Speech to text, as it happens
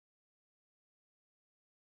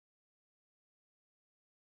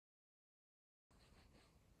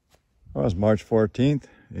Well, it's March 14th,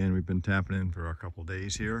 and we've been tapping in for a couple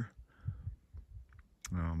days here.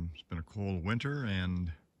 It's been a cold winter,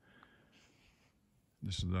 and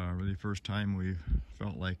this is the really first time we've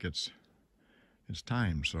felt like it's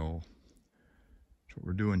time. So that's what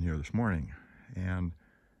we're doing here this morning. And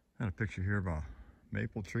I got a picture here of a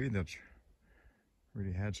maple tree that's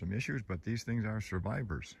really had some issues, but these things are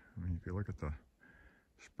survivors. I mean, if you look at the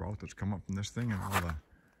sprout that's come up from this thing and all the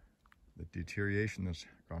deterioration that's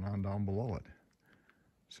gone on down below it.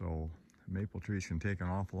 So maple trees can take an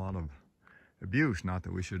awful lot of abuse. Not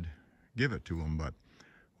that we should give it to them, but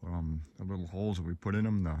the little holes that we put in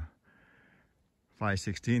them, the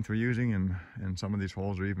 5/16 we're using, and some of these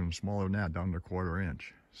holes are even smaller than that, down to 1/4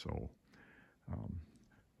 inch. So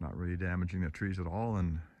not really damaging the trees at all,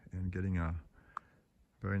 and getting a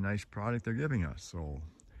very nice product they're giving us. So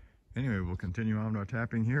anyway, we'll continue on our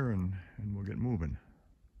tapping here, and we'll get moving.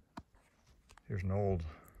 Here's an old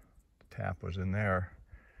tap was in there,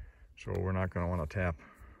 so we're not going to want to tap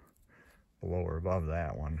below or above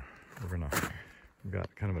that one. We've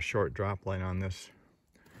got kind of a short drop line on this,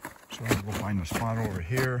 so I'm going to go find a spot over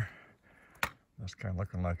here. That's kind of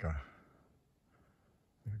looking like a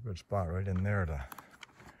good spot right in there to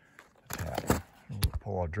tap. We'll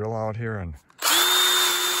pull a drill out here, and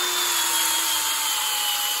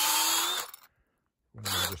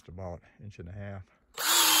just about 1.5 inches.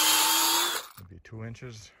 Maybe 2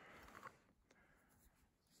 inches.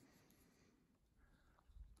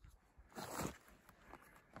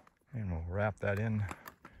 And we'll wrap that in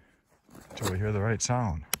until we hear the right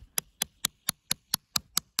sound.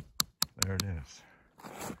 There it is.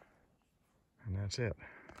 And that's it.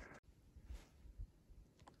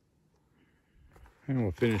 And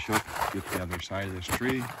we'll finish up, get the other side of this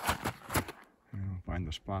tree, and we'll find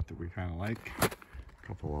the spot that we kind of like. A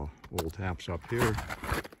couple of old taps up here.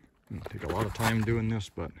 It'll take a lot of time doing this,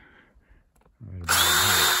 but right about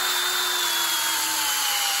here.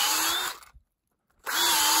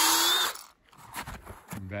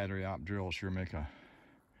 Battery op drills sure make a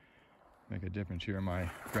difference here. My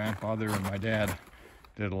grandfather and my dad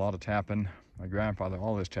did a lot of tapping. My grandfather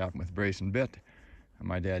always tapping with brace and bit, and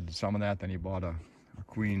my dad did some of that. Then he bought a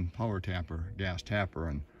Queen power tapper, gas tapper,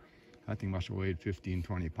 and that thing must have weighed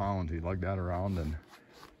 15-20 pounds. He lugged that around, and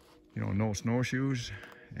no snowshoes,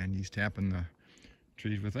 and he's tapping the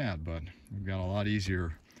trees with that. But we've got a lot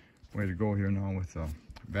easier way to go here now with a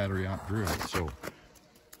battery op drill. So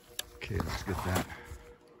okay, let's get that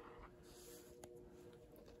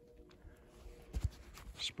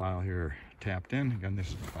spile here tapped in. Again, this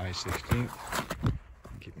is the 5/16.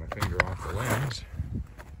 Keep my finger off the lens.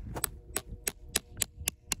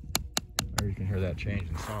 There you can hear that change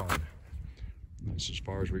in sound. That's as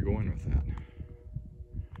far as we go in with that.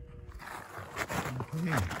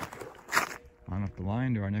 Okay, on up the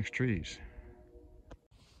line to our next trees.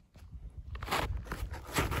 I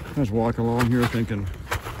was walking along here thinking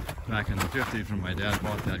back in the 50s when my dad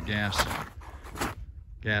bought that gas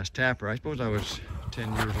tapper. I suppose I was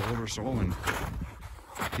 10 years old or so, and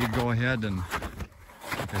he'd go ahead and,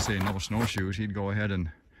 like I say, no snowshoes, he'd go ahead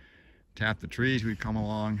and tap the trees. We'd come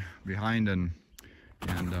along behind and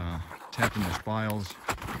tapping the spiles,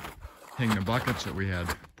 hang the buckets that we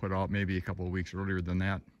had put out maybe a couple of weeks earlier than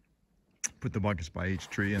that. Put the buckets by each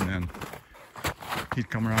tree, and then he'd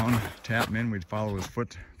come around, tap them in. We'd follow his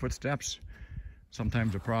footsteps.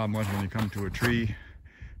 Sometimes the problem was when you come to a tree,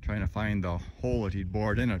 trying to find the hole that he'd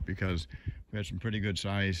bored in it, because we had some pretty good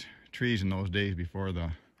size trees in those days before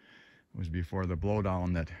the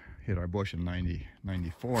blowdown that hit our bush in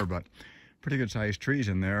 94, but pretty good sized trees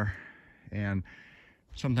in there. And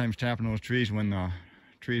sometimes tapping those trees when the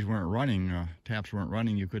trees weren't running, taps weren't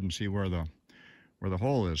running, you couldn't see where the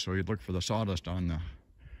hole is. So you'd look for the sawdust on the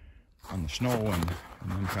snow, and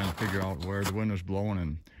then kind of figure out where the wind was blowing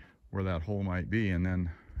and where that hole might be, and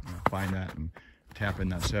then find that and tap in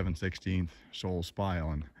that 7/16 sole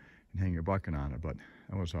spile and hang your bucket on it. But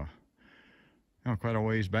that was quite a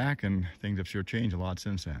ways back, and things have sure changed a lot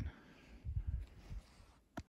since then.